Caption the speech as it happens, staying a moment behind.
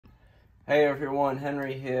Hey everyone,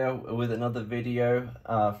 Henry here with another video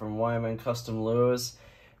from Wyoming Custom Lures.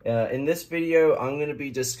 In this video, I'm going to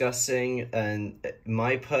be discussing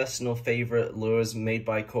my personal favorite lures made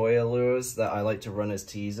by Koya Lures that I like to run as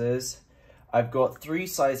teasers. I've got three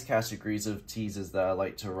size categories of teasers that I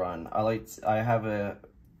like to run. I have a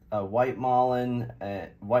white marlin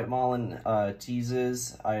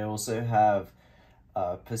teasers. I also have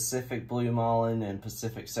Pacific blue marlin and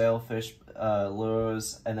Pacific sailfish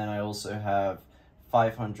lures, and then I also have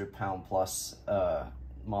 500-pound plus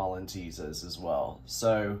marlin teasers as well.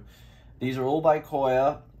 So these are all by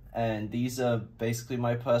Koya, and these are basically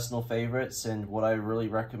my personal favorites and what I really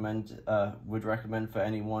would recommend for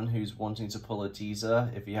anyone who's wanting to pull a teaser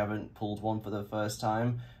if you haven't pulled one for the first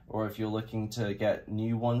time, or if you're looking to get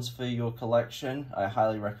new ones for your collection. I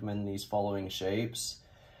highly recommend these following shapes.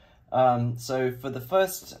 So for the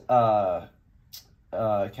first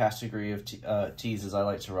category of teasers I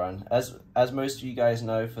like to run, as most of you guys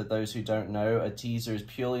know, for those who don't know, a teaser is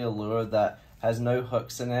purely a lure that has no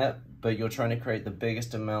hooks in it, but you're trying to create the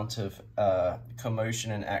biggest amount of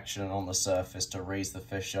commotion and action on the surface to raise the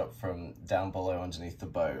fish up from down below underneath the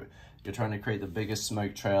boat. You're trying to create the biggest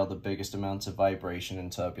smoke trail, the biggest amount of vibration and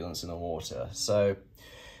turbulence in the water. So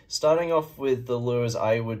starting off with the lures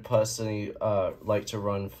I would personally like to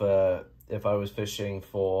run for if I was fishing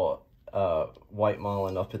for white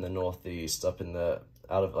marlin up in the northeast, out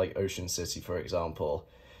of like Ocean City, for example.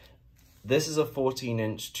 This is a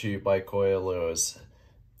 14-inch tube by Koya Lures.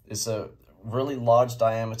 It's a really large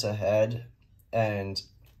diameter head, and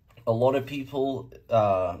a lot of people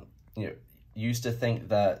used to think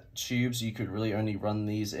that tubes, you could really only run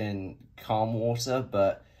these in calm water,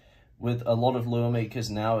 but with a lot of lure makers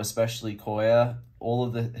now, especially Koya, all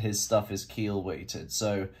of his stuff is keel weighted.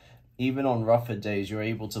 So even on rougher days, you're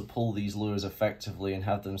able to pull these lures effectively and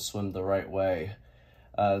have them swim the right way.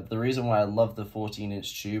 The reason why I love the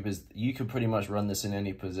 14-inch tube is you could pretty much run this in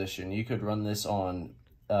any position. You could run this on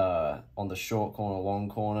the short corner, long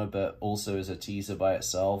corner, but also as a teaser by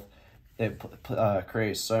itself. It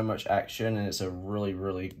creates so much action, and it's a really,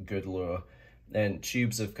 really good lure. And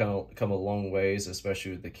tubes have come a long ways,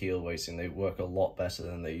 especially with the keel weighting. They work a lot better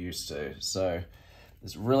than they used to. So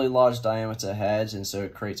it's really large diameter head, and so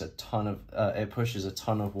it creates a ton of, it pushes a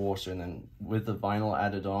ton of water, and then with the vinyl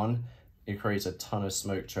added on, it creates a ton of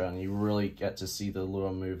smoke trail, and you really get to see the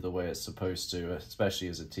lure move the way it's supposed to, especially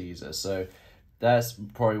as a teaser. So that's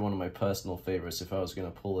probably one of my personal favorites if I was going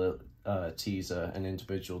to pull a teaser, an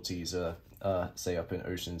individual teaser, say up in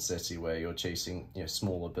Ocean City where you're chasing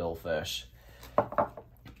smaller billfish.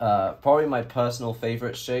 Probably my personal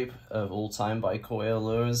favorite shape of all time by Koya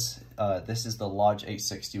Lures. This is the large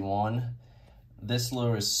 861. This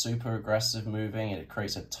lure is super aggressive moving, and it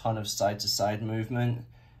creates a ton of side-to-side movement.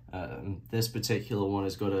 This particular one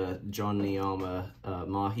has got a John Niyama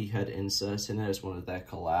Mahi head insert in it. It's one of their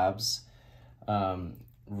collabs.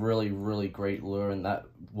 Really, really great lure, and that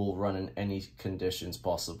will run in any conditions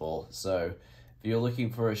possible. So if you're looking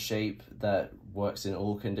for a shape that works in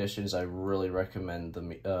all conditions, I really recommend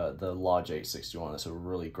the large 861. It's a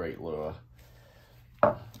really great lure.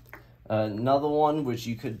 Another one which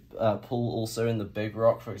you could pull also in the big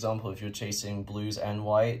rock, for example, if you're chasing blues and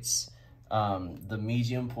whites, the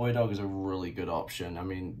medium Poi Dog is a really good option. I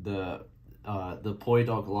mean, the Poi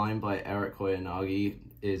Dog line by Eric Koyanagi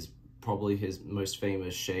is probably his most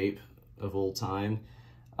famous shape of all time.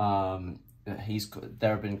 There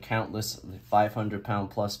have been countless 500-pound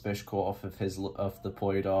plus fish caught off the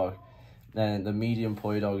Poi Dog. And the medium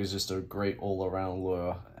Poi Dog is just a great all-around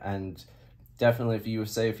lure. And definitely, if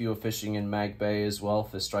you were fishing in Mag Bay as well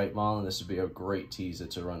for striped marlin, this would be a great teaser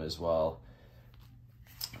to run as well.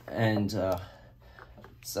 And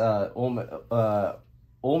it's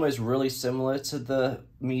almost really similar to the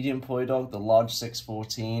medium Poi Dog, the large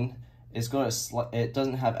 614. It's got it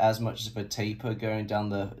doesn't have as much of a taper going down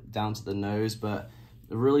to the nose, but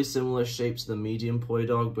a really similar shape to the medium Poi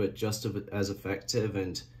Dog, but just as effective,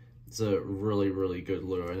 and it's a really, really good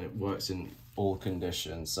lure, and it works in all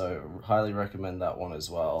conditions, so highly recommend that one as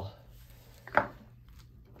well.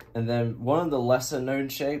 And then one of the lesser known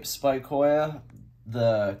shapes by Koya,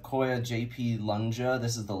 the Koya JP Lunger.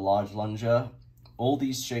 This is the large lunger. All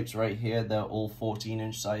these shapes right here, they're all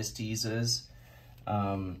 14-inch size teasers.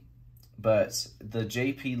 But the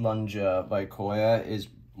JP Lunger by Koya is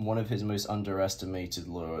one of his most underestimated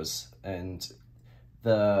lures. And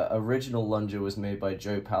the original Lunger was made by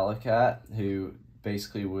Joe Palacat, who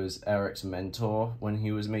basically was Eric's mentor when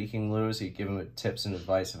he was making lures. He'd give him tips and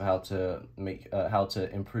advice of how to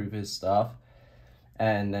improve his stuff.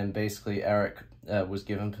 And then basically Eric was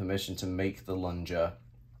given permission to make the Lunger.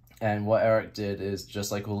 And what Eric did is,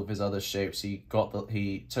 just like all of his other shapes, he took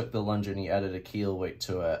the Plunger and he added a keel weight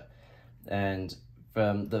to it. And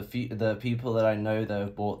from the people that I know that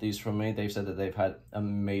have bought these from me, they've said that they've had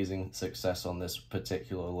amazing success on this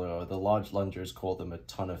particular lure. The large Plungers caught them a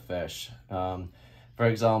ton of fish. For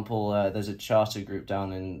example, there's a charter group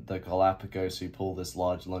down in the Galapagos who pull this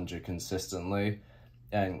large Plunger consistently,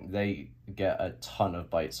 and they get a ton of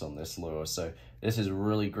bites on this lure. So this is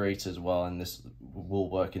really great as well, and this will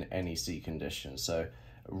work in any sea condition. So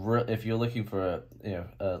if you're looking for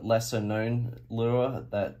a lesser known lure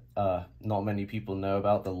that not many people know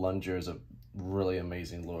about, the Plunger is a really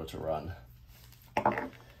amazing lure to run.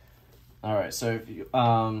 All right, so if you're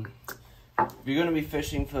going to be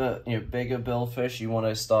fishing for bigger billfish, you want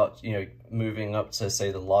to start moving up to,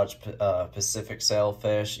 say, the large Pacific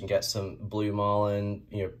sailfish and get some blue marlin,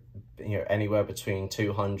 anywhere between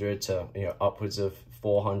 200 to upwards of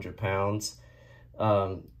 400 pounds.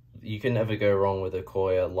 You can never go wrong with a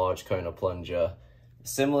Koya large Kona Plunger.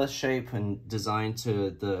 Similar shape and design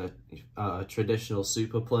to the traditional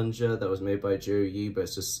Super Plunger that was made by Joe Yee, but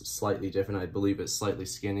it's just slightly different. I believe it's slightly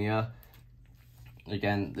skinnier.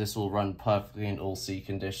 Again, this will run perfectly in all sea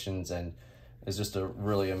conditions, and it's just a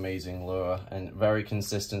really amazing lure and very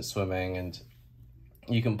consistent swimming, and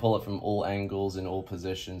you can pull it from all angles in all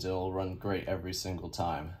positions. It'll run great every single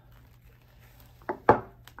time.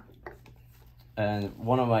 And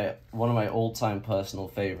one of my all-time personal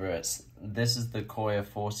favorites, this is the Koya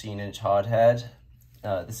 14-inch hardhead.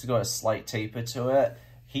 This has got a slight taper to it.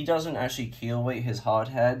 He doesn't actually keel weight his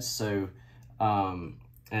hardhead, so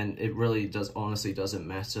and it really honestly doesn't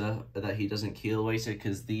matter that he doesn't keel weight it,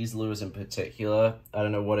 because these lures in particular, I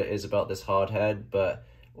don't know what it is about this hardhead, but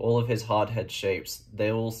all of his hardhead shapes, they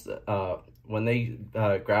all when they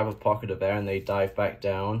grab a pocket of air and they dive back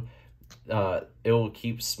down, it will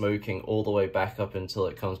keep smoking all the way back up until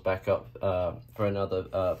it comes back up for another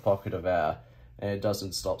pocket of air, and it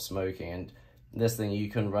doesn't stop smoking. And this thing you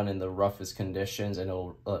can run in the roughest conditions and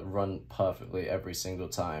it'll run perfectly every single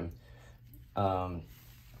time.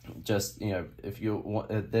 Just if you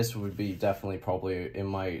want, this would be definitely probably in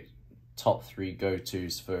my top 3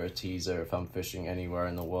 go-tos for a teaser if I'm fishing anywhere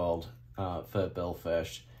in the world for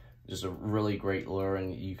billfish. Just a really great lure,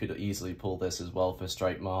 and you could easily pull this as well for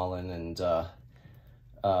striped marlin and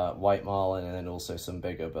white marlin, and then also some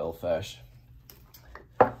bigger billfish.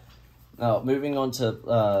 Now, moving on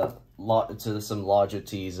to some larger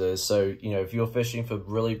teasers. So, if you're fishing for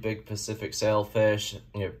really big Pacific sailfish,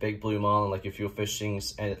 big blue marlin, like if you're fishing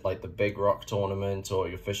at like the Big Rock tournament or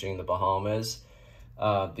you're fishing in the Bahamas,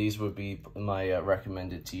 these would be my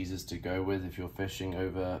recommended teasers to go with if you're fishing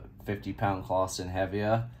over 50-pound class and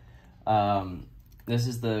heavier. This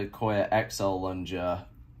is the Koya XXL Plunger,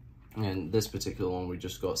 and this particular one we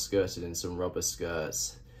just got skirted in some rubber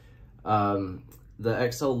skirts. The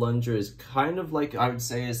XXL Plunger is kind of like, I would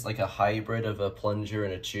say, it's like a hybrid of a plunger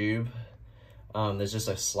and a tube. There's just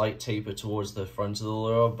a slight taper towards the front of the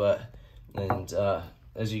lure, and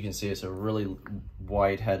as you can see, it's a really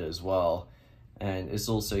wide head as well, and it's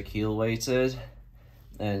also keel weighted.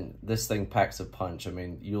 And this thing packs a punch. I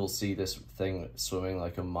mean, you'll see this thing swimming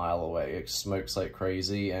like a mile away. It smokes like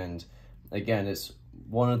crazy, and again, it's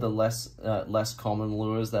one of the less common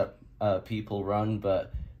lures that people run,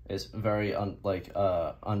 but it's very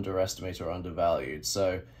underestimated or undervalued.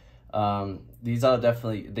 So these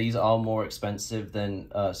are more expensive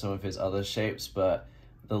than some of his other shapes, but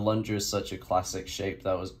the Plunger is such a classic shape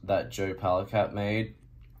that Joe Palacat made.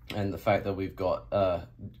 And the fact that we've got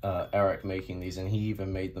Eric making these, and he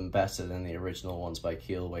even made them better than the original ones by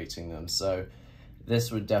keel weighting them. So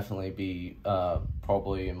this would definitely be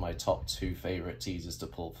probably in my top 2 favorite teasers to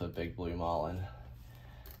pull for big blue marlin.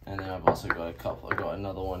 And then I've also got I've got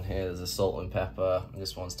another one here. There's a salt and pepper.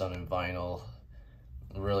 This one's done in vinyl.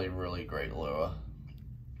 Really, really great lure.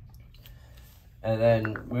 And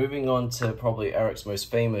then moving on to probably Eric's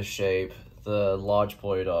most famous shape, the large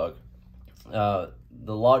Poi Dog.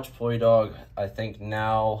 The large Poi Dog, I think,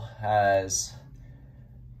 now has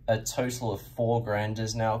a total of 4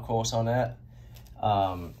 granders now caught on it.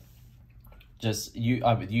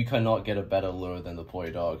 You cannot get a better lure than the Poi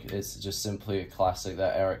Dog. It's just simply a classic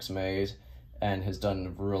that Eric's made and has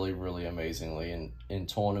done really, really amazingly in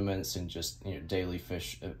tournaments and just daily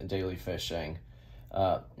fishing.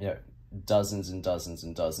 Dozens and dozens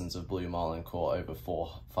and dozens of blue marlin caught over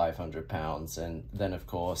 500 pounds, and then of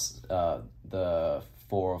course the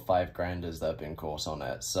 4 or 5 granders that have been caught on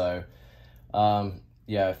it. So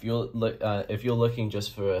yeah, if you're looking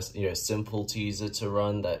just for a simple teaser to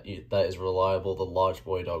run that is reliable, the large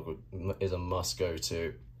Poi Dog is a must go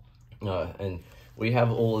to. And we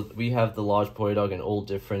have the large Poi Dog in all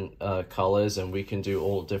different colors, and we can do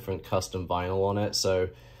all different custom vinyl on it. So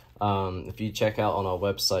if you check out on our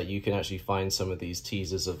website, you can actually find some of these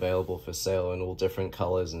teasers available for sale in all different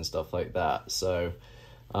colors and stuff like that. So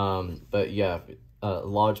but yeah,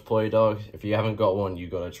 large Poi Dog, if you haven't got one, you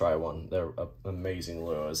got to try one. They're amazing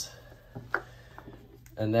lures.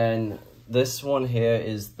 And then this one here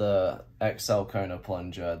is the XL Kona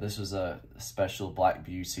Plunger. This was a special black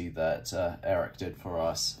beauty that Eric did for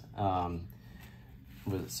us,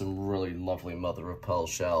 with some really lovely mother of pearl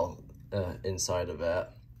shell inside of it.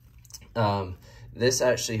 This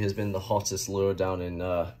actually has been the hottest lure down in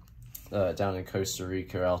Costa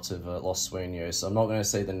Rica, out of Los Sueños. So I'm not going to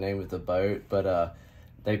say the name of the boat, but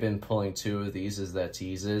they've been pulling 2 of these as their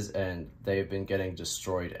teasers, and they've been getting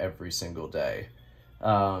destroyed every single day.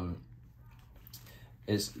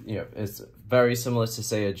 It's very similar to,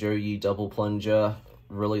 say, a Joe Yee double plunger,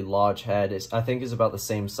 really large head. I think it's about the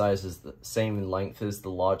same size as same in length as the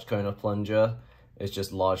large Kona Plunger. It's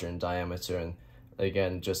just larger in diameter, and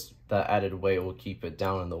again, just that added weight will keep it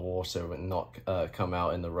down in the water and not come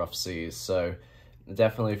out in the rough seas. So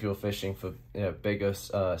definitely, if you're fishing for bigger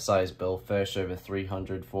size billfish, over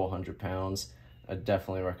 300, 400 pounds, I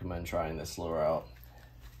definitely recommend trying this lure out.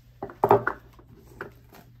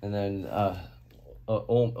 And then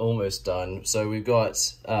almost done. So we've got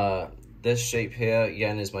this shape here,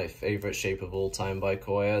 again, is my favorite shape of all time by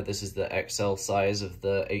Koya. This is the XL size of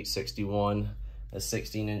the 861, a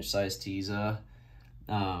 16-inch size teaser.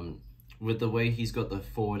 With the way he's got the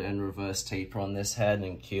forward and reverse taper on this head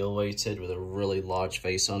and keel weighted with a really large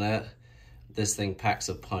face on it, this thing packs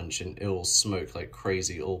a punch and it will smoke like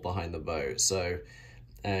crazy all behind the boat. So,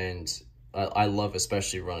 and I love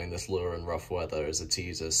especially running this lure in rough weather as a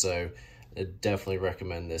teaser. So I definitely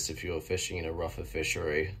recommend this if you're fishing in a rougher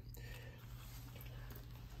fishery.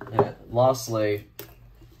 And lastly,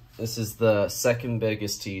 this is the second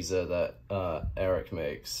biggest teaser that Eric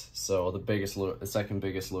makes. So the second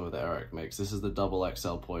biggest lure that Eric makes. This is the double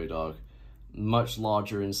XL Poi Dog. Much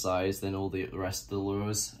larger in size than all the rest of the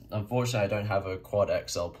lures. Unfortunately, I don't have a quad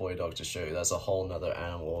XL Poi Dog to show you. That's a whole nother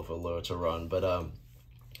animal of a lure to run.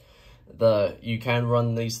 But you can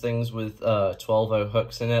run these things with 12-0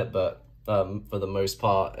 hooks in it, but for the most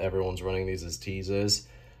part, everyone's running these as teasers.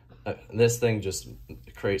 This thing just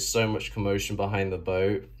creates so much commotion behind the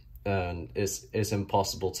boat, and it's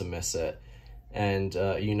impossible to miss it. And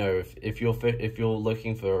if you're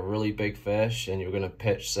looking for a really big fish and you're gonna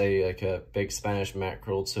pitch, say, like a big Spanish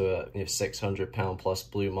mackerel to a 600-pound plus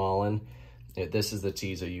blue marlin, this is the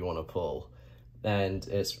teaser you want to pull. And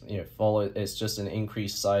it's just an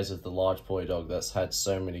increased size of the large Poi Dog that's had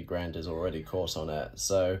so many granders already caught on it.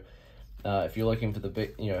 So if you're looking for the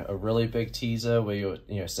big, a really big teaser where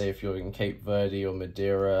you're, say if you're in Cape Verde or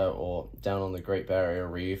Madeira or down on the Great Barrier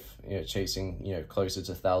Reef, chasing, closer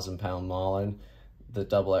to 1,000-pound marlin, the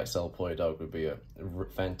double XL Poi Dog would be a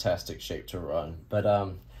fantastic shape to run.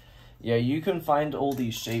 But yeah, you can find all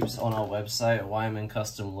these shapes on our website at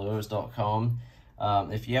wymancustomlures.com.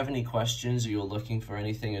 If you have any questions or you're looking for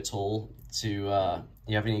anything at all, you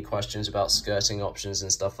have any questions about skirting options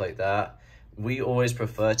and stuff like that, we always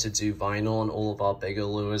prefer to do vinyl on all of our bigger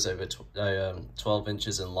lures over 12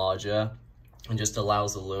 inches and larger, and just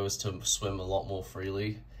allows the lures to swim a lot more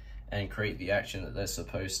freely and create the action that they're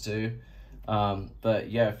supposed to.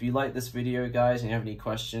 But yeah, if you like this video, guys, and you have any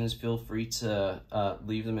questions, feel free to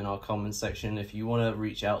leave them in our comment section. If you want to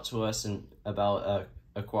reach out to us about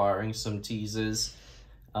acquiring some teasers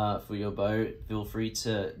for your boat, feel free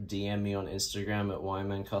to DM me on Instagram at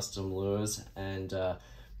wymancustomlures, and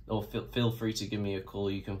or feel free to give me a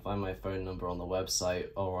call. You can find my phone number on the website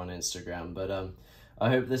or on Instagram. But I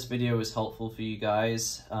hope this video was helpful for you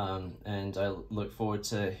guys, and I look forward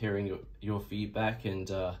to hearing your feedback,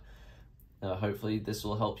 and hopefully this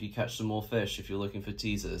will help you catch some more fish if you're looking for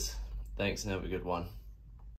teasers. Thanks, and have a good one.